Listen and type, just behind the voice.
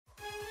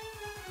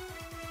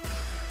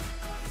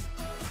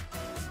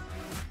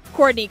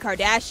Kourtney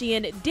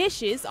Kardashian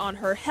dishes on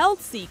her health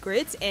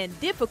secrets and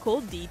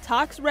difficult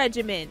detox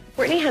regimen.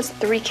 Kourtney has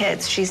 3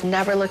 kids. She's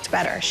never looked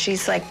better.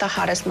 She's like the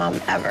hottest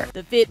mom ever.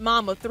 The fit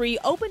mom of 3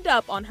 opened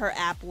up on her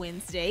app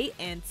Wednesday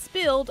and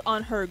spilled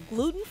on her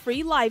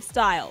gluten-free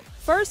lifestyle.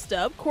 First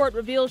up, Kourt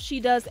reveals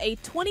she does a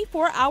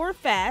 24-hour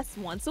fast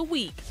once a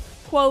week.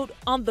 Quote,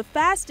 "On the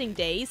fasting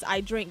days,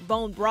 I drink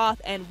bone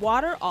broth and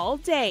water all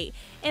day,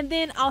 and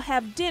then I'll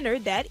have dinner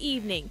that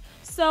evening.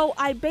 So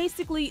I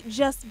basically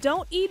just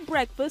don't eat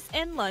breakfast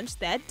and lunch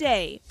that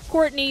day."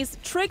 Kourtney's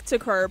trick to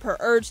curb her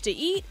urge to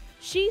eat: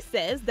 she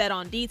says that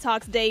on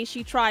detox days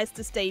she tries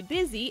to stay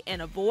busy and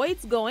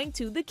avoids going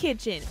to the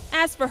kitchen.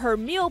 As for her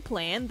meal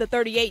plan, the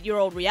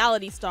 38-year-old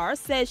reality star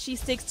says she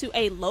sticks to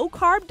a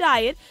low-carb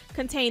diet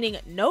containing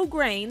no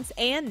grains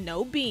and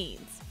no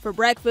beans. For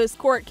breakfast,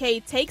 Kourt K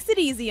takes it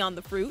easy on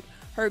the fruit.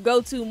 Her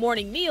go-to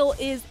morning meal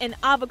is an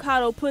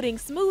avocado pudding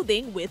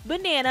smoothing with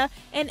banana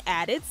and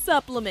added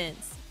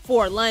supplements.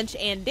 For lunch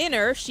and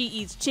dinner, she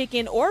eats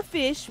chicken or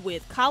fish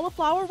with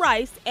cauliflower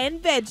rice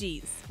and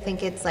veggies. I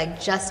think it's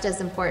like just as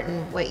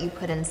important what you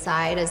put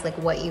inside as like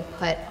what you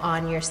put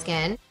on your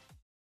skin.